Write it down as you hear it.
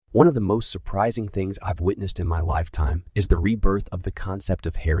One of the most surprising things I've witnessed in my lifetime is the rebirth of the concept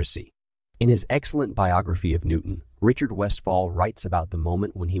of heresy. In his excellent biography of Newton, Richard Westphal writes about the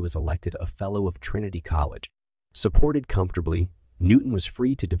moment when he was elected a Fellow of Trinity College. Supported comfortably, Newton was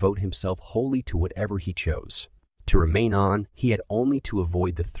free to devote himself wholly to whatever he chose. To remain on, he had only to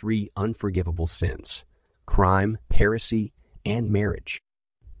avoid the three unforgivable sins: crime, heresy, and marriage.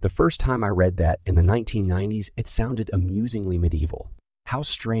 The first time I read that in the 1990s, it sounded amusingly medieval. How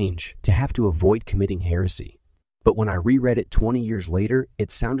strange to have to avoid committing heresy. But when I reread it 20 years later,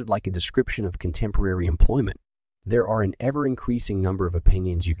 it sounded like a description of contemporary employment. There are an ever-increasing number of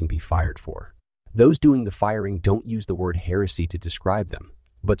opinions you can be fired for. Those doing the firing don't use the word heresy to describe them,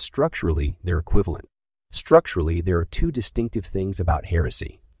 but structurally, they're equivalent. Structurally, there are two distinctive things about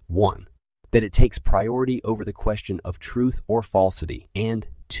heresy. One, that it takes priority over the question of truth or falsity, and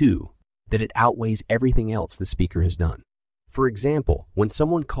two, that it outweighs everything else the speaker has done. For example, when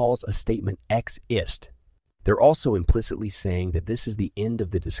someone calls a statement ex ist, they're also implicitly saying that this is the end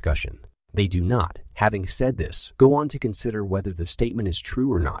of the discussion. They do not, having said this, go on to consider whether the statement is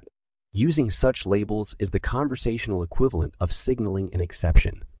true or not. Using such labels is the conversational equivalent of signaling an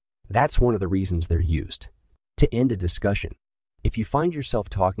exception. That's one of the reasons they're used. To end a discussion. If you find yourself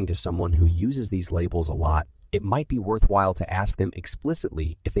talking to someone who uses these labels a lot, it might be worthwhile to ask them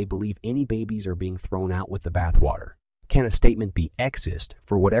explicitly if they believe any babies are being thrown out with the bathwater. Can a statement be exist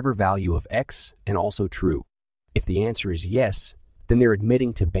for whatever value of x and also true? If the answer is yes, then they're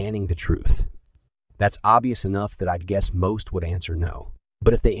admitting to banning the truth. That's obvious enough that I'd guess most would answer no.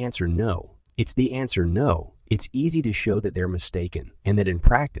 But if they answer no, it's the answer no. It's easy to show that they're mistaken and that in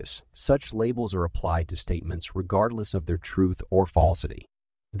practice, such labels are applied to statements regardless of their truth or falsity.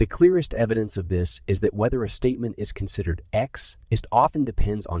 The clearest evidence of this is that whether a statement is considered X often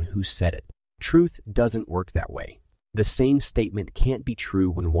depends on who said it. Truth doesn't work that way. The same statement can't be true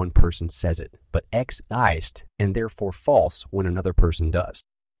when one person says it, but X-ized and therefore false when another person does.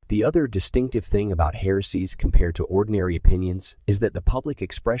 The other distinctive thing about heresies compared to ordinary opinions is that the public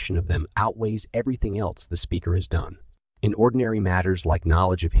expression of them outweighs everything else the speaker has done. In ordinary matters like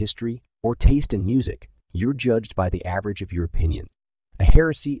knowledge of history or taste in music, you're judged by the average of your opinion. A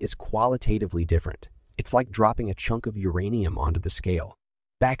heresy is qualitatively different. It's like dropping a chunk of uranium onto the scale.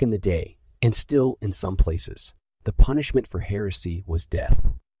 Back in the day, and still in some places, the punishment for heresy was death.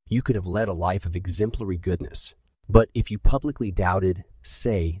 You could have led a life of exemplary goodness, but if you publicly doubted,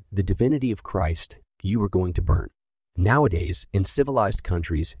 say, the divinity of Christ, you were going to burn. Nowadays, in civilized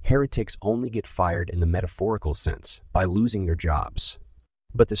countries, heretics only get fired in the metaphorical sense, by losing their jobs.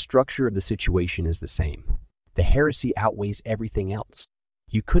 But the structure of the situation is the same. The heresy outweighs everything else.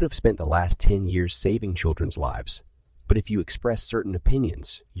 You could have spent the last 10 years saving children's lives, but if you express certain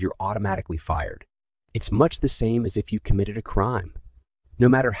opinions, you're automatically fired. It's much the same as if you committed a crime. No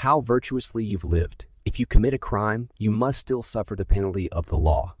matter how virtuously you've lived, if you commit a crime, you must still suffer the penalty of the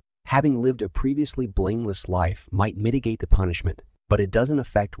law. Having lived a previously blameless life might mitigate the punishment, but it doesn't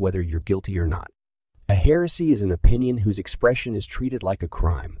affect whether you're guilty or not. A heresy is an opinion whose expression is treated like a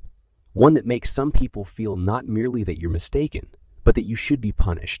crime, one that makes some people feel not merely that you're mistaken, but that you should be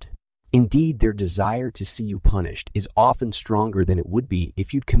punished. Indeed, their desire to see you punished is often stronger than it would be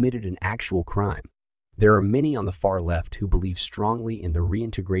if you'd committed an actual crime. There are many on the far left who believe strongly in the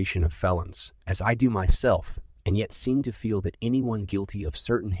reintegration of felons, as I do myself, and yet seem to feel that anyone guilty of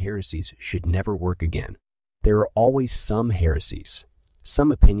certain heresies should never work again. There are always some heresies,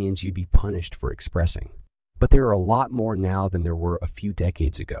 some opinions you'd be punished for expressing. But there are a lot more now than there were a few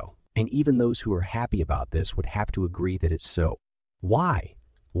decades ago, and even those who are happy about this would have to agree that it's so. Why?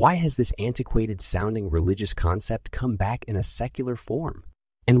 Why has this antiquated-sounding religious concept come back in a secular form?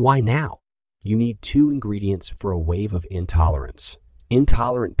 And why now? You need two ingredients for a wave of intolerance: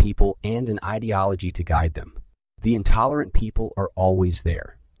 intolerant people and an ideology to guide them. The intolerant people are always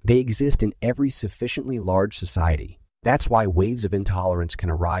there. They exist in every sufficiently large society. That's why waves of intolerance can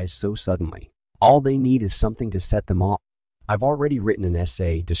arise so suddenly. All they need is something to set them off. I've already written an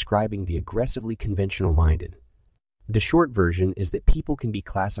essay describing the aggressively conventional-minded. The short version is that people can be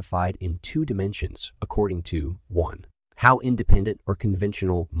classified in two dimensions according to 1. How independent or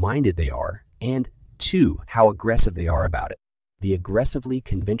conventional-minded they are, and 2. How aggressive they are about it. The aggressively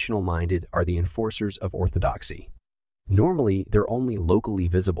conventional-minded are the enforcers of orthodoxy. Normally, they're only locally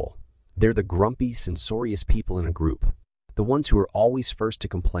visible. They're the grumpy, censorious people in a group, the ones who are always first to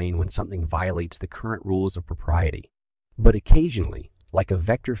complain when something violates the current rules of propriety. But occasionally, like a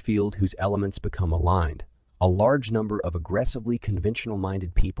vector field whose elements become aligned, a large number of aggressively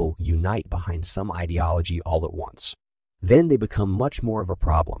conventional-minded people unite behind some ideology all at once. Then they become much more of a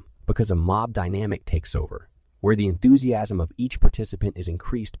problem, because a mob dynamic takes over. where the enthusiasm of each participant is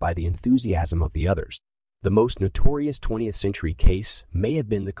increased by the enthusiasm of the others. The most notorious 20th century case may have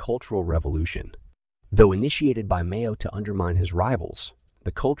been the Cultural Revolution. Though initiated by Mayo to undermine his rivals,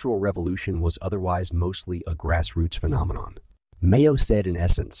 the Cultural Revolution was otherwise mostly a grassroots phenomenon. Mayo said in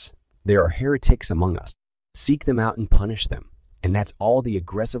essence, "There are heretics among us. Seek them out and punish them." And that's all the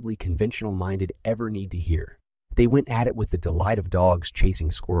aggressively conventional-minded ever need to hear. They went at it with the delight of dogs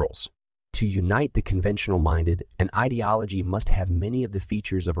chasing squirrels. To unite the conventional-minded, an ideology must have many of the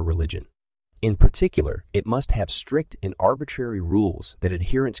features of a religion. In particular, it must have strict and arbitrary rules that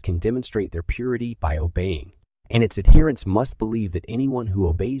adherents can demonstrate their purity by obeying. And its adherents must believe that anyone who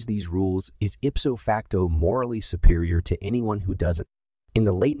obeys these rules is ipso facto morally superior to anyone who doesn't. In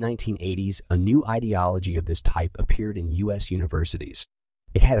the late 1980s, a new ideology of this type appeared in U.S. universities.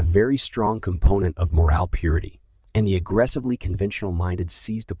 It had a very strong component of moral purity, and the aggressively conventional-minded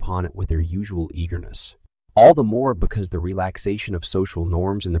seized upon it with their usual eagerness. All the more because the relaxation of social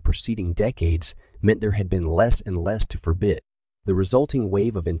norms in the preceding decades meant there had been less and less to forbid. The resulting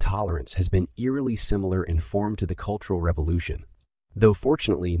wave of intolerance has been eerily similar in form to the Cultural Revolution, though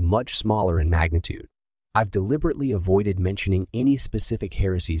fortunately much smaller in magnitude. I've deliberately avoided mentioning any specific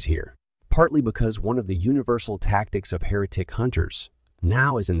heresies here, partly because one of the universal tactics of heretic hunters,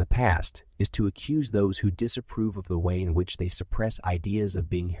 now as in the past, is to accuse those who disapprove of the way in which they suppress ideas of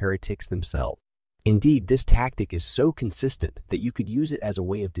being heretics themselves. Indeed, this tactic is so consistent that you could use it as a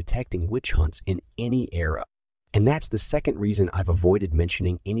way of detecting witch hunts in any era. And that's the second reason I've avoided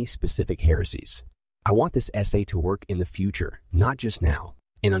mentioning any specific heresies. I want this essay to work in the future, not just now,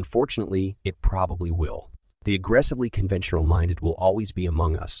 and unfortunately, it probably will. The aggressively conventional-minded will always be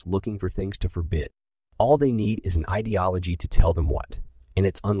among us, looking for things to forbid. All they need is an ideology to tell them what, and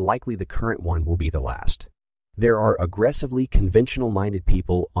it's unlikely the current one will be the last. There are aggressively conventional-minded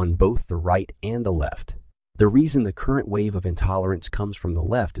people on both the right and the left. The reason the current wave of intolerance comes from the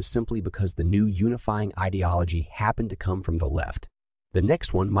left is simply because the new unifying ideology happened to come from the left. The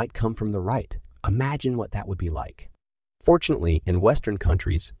next one might come from the right. Imagine what that would be like. Fortunately, in Western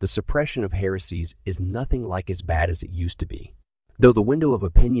countries, the suppression of heresies is nothing like as bad as it used to be. Though the window of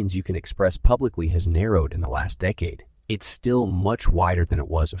opinions you can express publicly has narrowed in the last decade, it's still much wider than it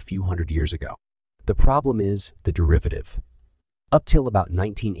was a few hundred years ago. The problem is the derivative. Up till about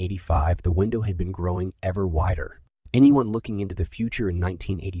 1985, the window had been growing ever wider. Anyone looking into the future in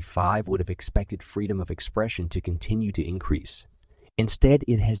 1985 would have expected freedom of expression to continue to increase. Instead,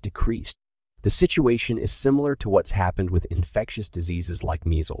 it has decreased. The situation is similar to what's happened with infectious diseases like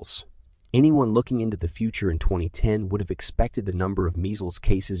measles. Anyone looking into the future in 2010 would have expected the number of measles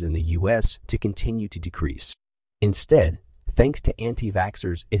cases in the US to continue to decrease. Instead, thanks to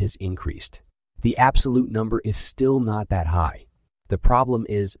anti-vaxxers, it has increased. The absolute number is still not that high. The problem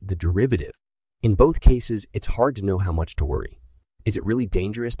is the derivative. In both cases, it's hard to know how much to worry. Is it really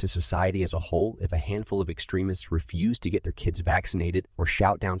dangerous to society as a whole if a handful of extremists refuse to get their kids vaccinated or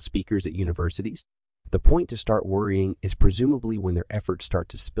shout down speakers at universities? The point to start worrying is presumably when their efforts start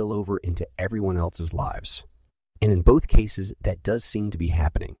to spill over into everyone else's lives. And in both cases, that does seem to be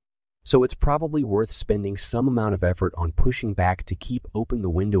happening. So it's probably worth spending some amount of effort on pushing back to keep open the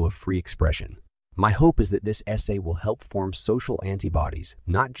window of free expression. My hope is that this essay will help form social antibodies,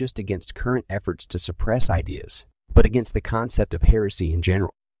 not just against current efforts to suppress ideas, but against the concept of heresy in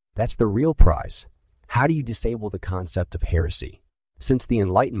general. That's the real prize. How do you disable the concept of heresy? Since the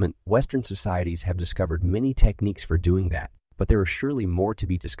Enlightenment, Western societies have discovered many techniques for doing that, but there are surely more to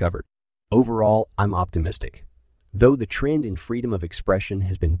be discovered. Overall, I'm optimistic. Though the trend in freedom of expression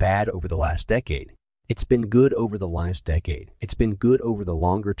has been bad over the last decade, it's been good over the last decade. It's been good over the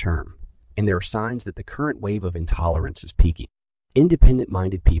longer term. And there are signs that the current wave of intolerance is peaking.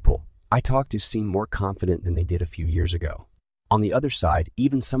 Independent-minded people I talk to seem more confident than they did a few years ago. On the other side,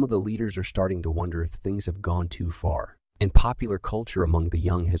 even some of the leaders are starting to wonder if things have gone too far, and popular culture among the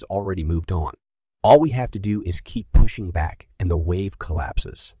young has already moved on. All we have to do is keep pushing back, and the wave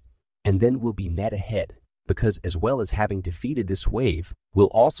collapses. And then we'll be net ahead, because as well as having defeated this wave, we'll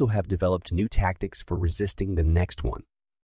also have developed new tactics for resisting the next one.